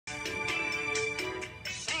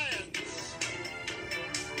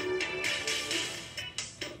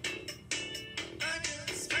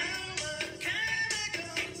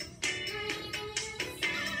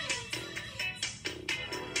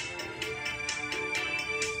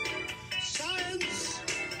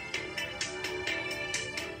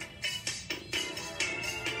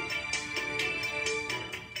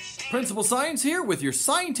Principal Science here with your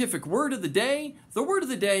scientific word of the day. The word of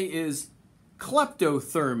the day is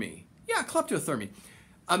kleptothermy. Yeah, kleptothermy.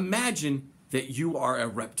 Imagine that you are a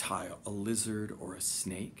reptile, a lizard, or a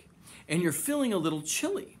snake, and you're feeling a little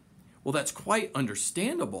chilly. Well, that's quite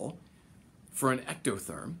understandable for an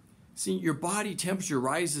ectotherm. See, your body temperature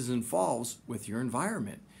rises and falls with your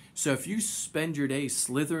environment. So if you spend your day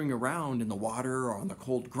slithering around in the water or on the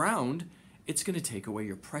cold ground, it's going to take away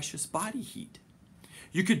your precious body heat.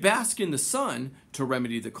 You could bask in the sun to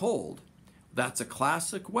remedy the cold. That's a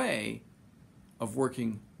classic way of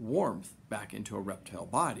working warmth back into a reptile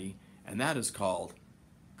body, and that is called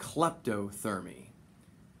kleptothermy.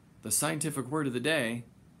 The scientific word of the day,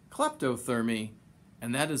 kleptothermy,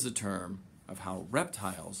 and that is a term of how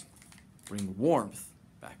reptiles bring warmth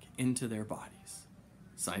back into their bodies.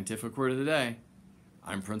 Scientific word of the day,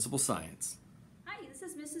 I'm Principal Science. Hi, this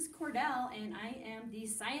is Mrs. Cordell, and I am the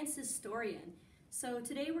science historian. So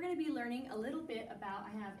today we're going to be learning a little bit about,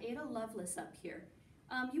 I have Ada Lovelace up here.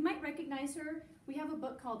 You might recognize her. We have a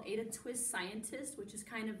book called Ada Twist Scientist, which is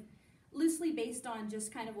kind of loosely based on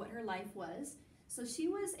just kind of what her life was. So she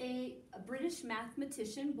was a British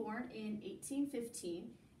mathematician born in 1815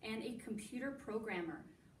 and a computer programmer.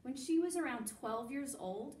 When she was around 12 years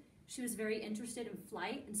old, she was very interested in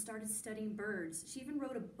flight and started studying birds. She even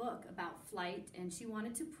wrote a book about flight, and she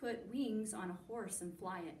wanted to put wings on a horse and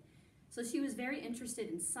fly it. So she was very interested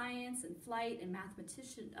in science and flight and math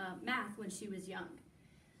when she was young.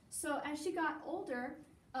 So as she got older,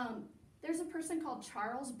 there's a person called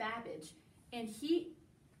Charles Babbage, and he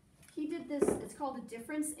did this. It's called a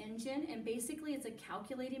difference engine, and basically it's a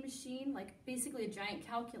calculating machine, like basically a giant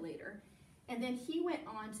calculator. And then he went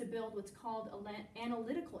on to build what's called an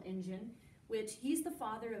analytical engine, which he's the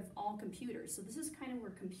father of all computers. So this is kind of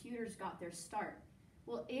where computers got their start.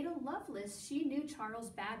 Well, Ada Lovelace, she knew Charles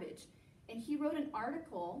Babbage, and he wrote an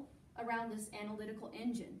article around this analytical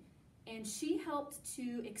engine. And she helped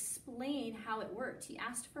to explain how it worked. He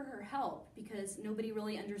asked for her help because nobody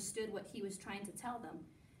really understood what he was trying to tell them.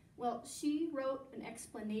 Well, she wrote an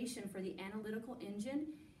explanation for the analytical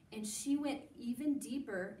engine, and she went even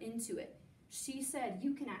deeper into it. She said,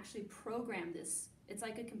 you can actually program this. It's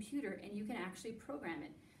like a computer, and you can actually program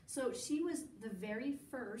it. So she was the very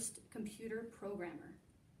first computer programmer.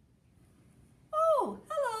 Oh,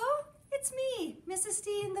 hello. It's me, Mrs.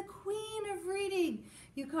 Steen, the queen of reading.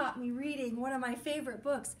 You caught me reading one of my favorite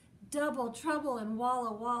books, Double Trouble in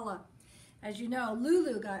Walla Walla. As you know,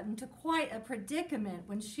 Lulu got into quite a predicament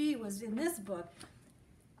when she was in this book.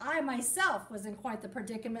 I myself was in quite the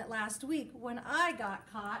predicament last week when I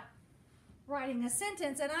got caught writing a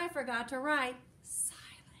sentence and I forgot to write silent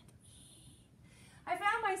E. I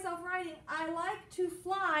found myself writing, I like to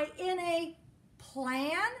fly in a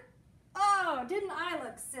plan. Oh, didn't I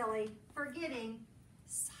look silly forgetting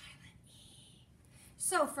silent E?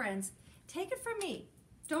 So friends, take it from me.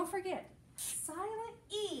 Don't forget, silent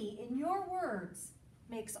E in your words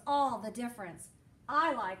makes all the difference.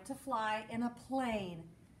 I like to fly in a plane.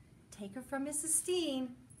 Take it from Mrs. Steen,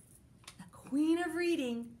 the queen of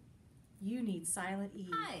reading. You need silent E.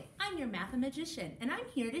 Hi, I'm your mathematician, and I'm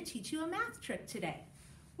here to teach you a math trick today.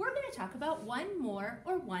 We're going to talk about one more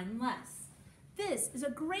or one less. This is a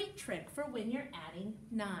great trick for when you're adding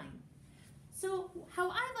 9. So how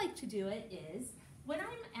I like to do it is, when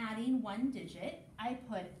I'm adding one digit, I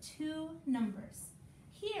put 2 numbers.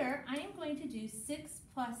 Here, I am going to do 6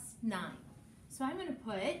 plus 9. So I'm going to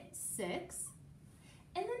put 6,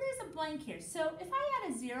 and then there's a blank here. So if I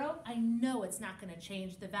add a 0, I know it's not going to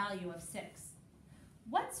change the value of 6.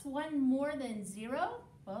 What's 1 more than 0?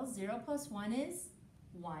 Well, 0 plus 1 is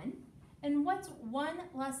 1. And what's 1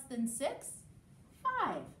 less than 6?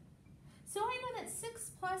 5. So I know that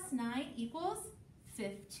 6 plus 9 equals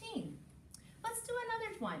 15. Let's do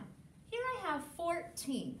another one. Here I have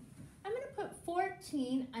 14. I'm going to put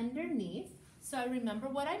 14 underneath so I remember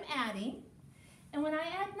what I'm adding. And when I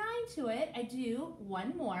add 9 to it, I do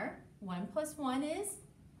 1 more. 1 plus 1 is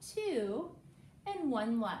 2, and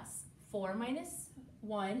 1 less. 4 minus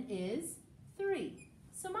 1 is 3.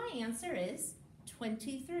 So my answer is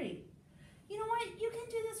 23. You know what? You can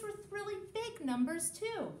do this with really big numbers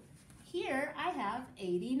too. Here I have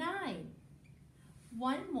 89.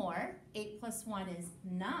 1 more, 8 plus 1 is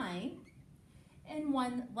 9, and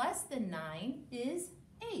 1 less than 9 is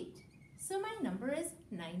 8. So my number is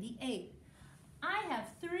 98. I have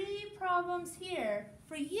 3 problems here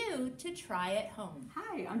for you to try at home.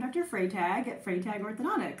 Hi, I'm Dr. Freytag at Freytag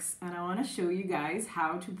Orthodontics, and I want to show you guys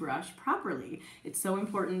how to brush properly. It's so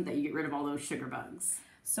important that you get rid of all those sugar bugs.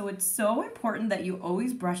 So it's so important that you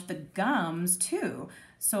always brush the gums too.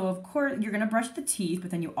 So of course you're gonna brush the teeth,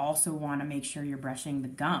 but then you also wanna make sure you're brushing the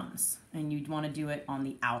gums. And you'd wanna do it on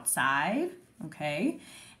the outside, okay?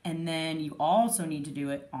 And then you also need to do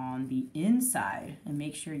it on the inside and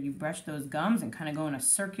make sure you brush those gums and kind of go in a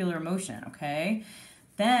circular motion, okay?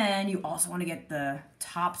 Then you also want to get the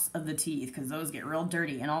tops of the teeth because those get real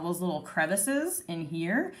dirty, and all those little crevices in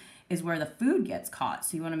here is where the food gets caught.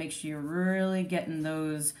 So you want to make sure you're really getting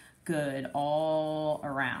those good all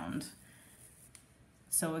around.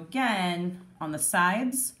 So again, on the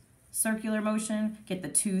sides, circular motion, get the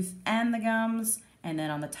tooth and the gums, and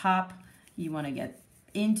then on the top, you want to get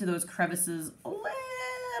into those crevices a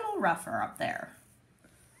little rougher up there.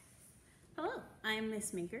 Hello, I'm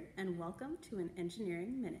Miss Minker, and welcome to an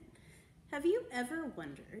Engineering Minute. Have you ever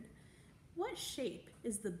wondered what shape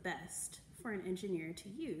is the best for an engineer to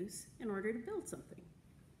use in order to build something?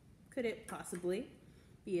 Could it possibly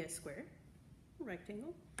be a square, a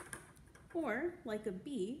rectangle, or like a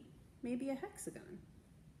B, maybe a hexagon?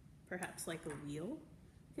 Perhaps like a wheel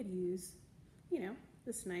could use,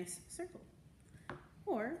 this nice circle.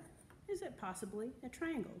 Or is it possibly a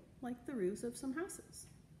triangle, like the roofs of some houses?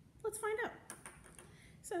 Let's find out.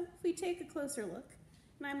 So if we take a closer look,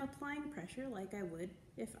 and I'm applying pressure like I would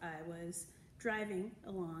if I was driving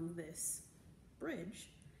along this bridge,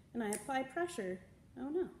 and I apply pressure, oh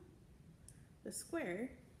no, the square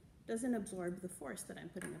doesn't absorb the force that I'm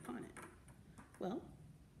putting upon it. Well,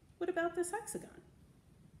 what about this hexagon?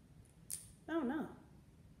 Oh no,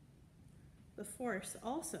 the force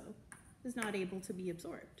also is not able to be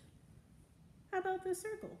absorbed. How about this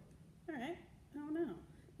circle? All right, oh no.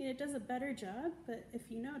 It does a better job, but if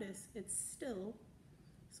you notice, it still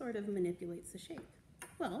sort of manipulates the shape.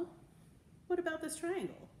 Well, what about this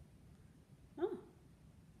triangle? Oh,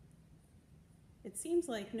 it seems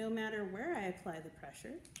like no matter where I apply the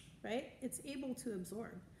pressure, right, it's able to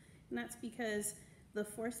absorb. And that's because the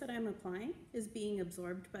force that I'm applying is being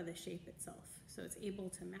absorbed by the shape itself. So it's able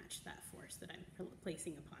to match that force that I'm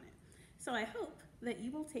placing upon it. So I hope that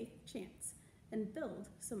you will take a chance and build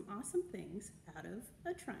some awesome things out of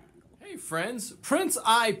a triangle. Hey friends, Prince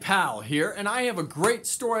iPal here, and I have a great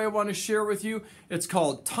story I want to share with you. It's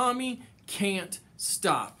called Tommy Can't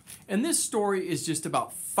Stop. And this story is just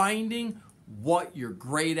about finding what you're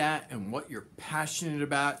great at and what you're passionate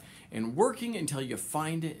about and working until you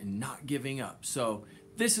find it and not giving up. So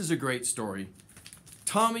this is a great story.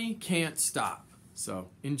 Tommy Can't Stop.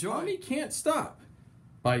 So enjoy. Tommy Can't Stop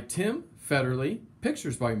by Tim Federle.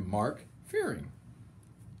 Pictures by Mark Fearing.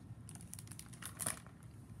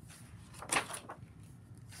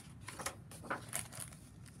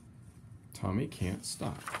 Tommy can't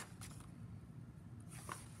stop.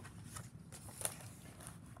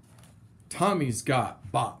 Tommy's got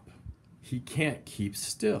bop. He can't keep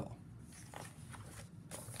still.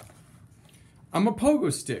 I'm a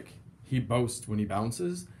pogo stick, he boasts when he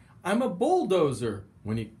bounces. I'm a bulldozer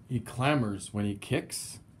when he clamors when he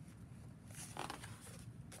kicks.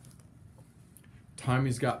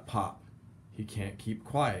 Tommy's got pop. He can't keep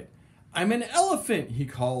quiet. I'm an elephant, he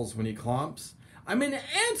calls when he clomps. I'm an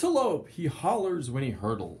antelope, he hollers when he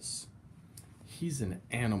hurdles. He's an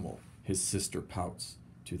animal, his sister pouts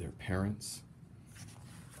to their parents.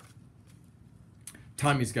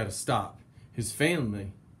 Tommy's got to stop. His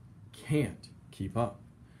family can't keep up.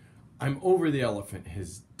 I'm over the elephant,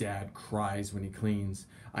 his dad cries when he cleans.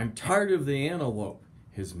 I'm tired of the antelope,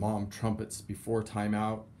 his mom trumpets before time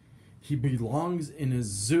out. He belongs in a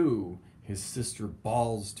zoo, his sister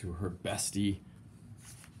bawls to her bestie.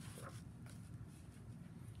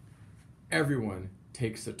 Everyone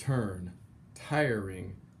takes a turn,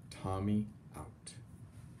 tiring Tommy out.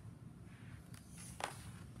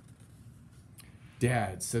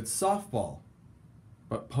 Dad said softball,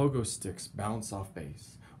 but pogo sticks bounce off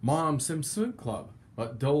base. Mom said swim club,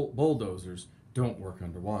 but bulldozers don't work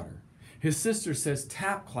underwater. His sister says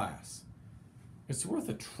tap class. It's worth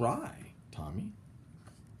a try, Tommy.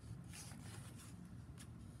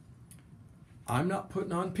 I'm not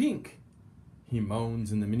putting on pink, he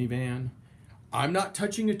moans in the minivan. I'm not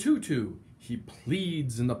touching a tutu, he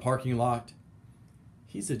pleads in the parking lot.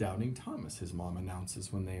 He's a doubting Thomas, his mom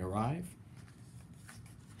announces when they arrive.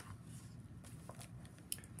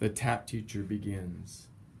 The tap teacher begins,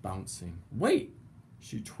 bouncing. Wait,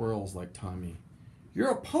 she twirls like Tommy.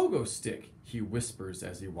 You're a pogo stick, he whispers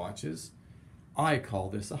as he watches. I call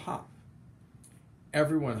this a hop.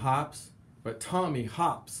 Everyone hops, but Tommy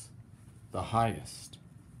hops the highest.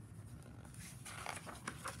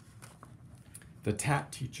 The tap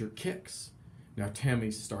teacher kicks. Now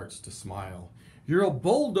Tommy starts to smile. You're a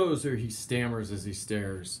bulldozer, he stammers as he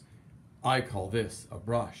stares. I call this a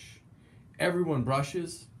brush. Everyone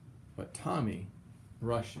brushes, but Tommy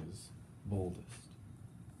brushes boldest.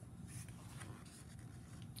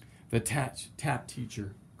 The tap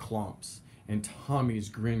teacher clomps, and Tommy's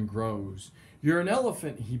grin grows. You're an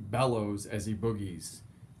elephant, he bellows as he boogies.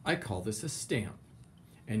 I call this a stamp,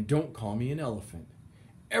 and don't call me an elephant.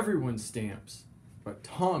 Everyone stamps, but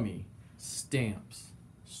Tommy stamps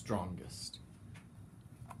strongest.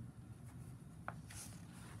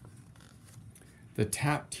 The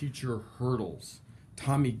tap teacher hurdles.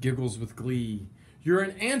 Tommy giggles with glee. You're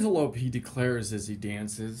an antelope, he declares as he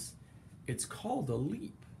dances. It's called a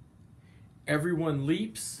leap. Everyone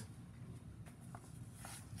leaps,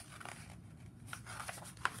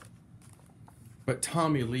 but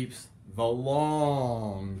Tommy leaps the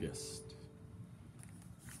longest.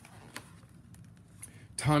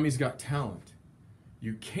 Tommy's got talent.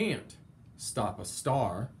 You can't stop a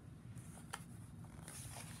star.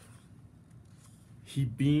 He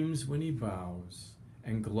beams when he bows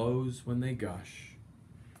and glows when they gush.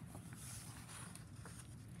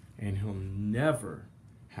 And he'll never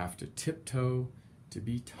have to tiptoe to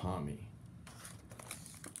be Tommy.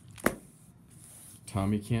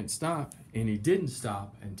 Tommy can't stop, and he didn't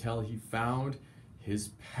stop until he found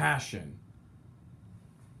his passion.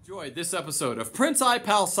 Enjoyed this episode of Prince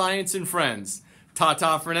iPal Science and Friends.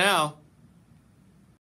 Ta-ta for now.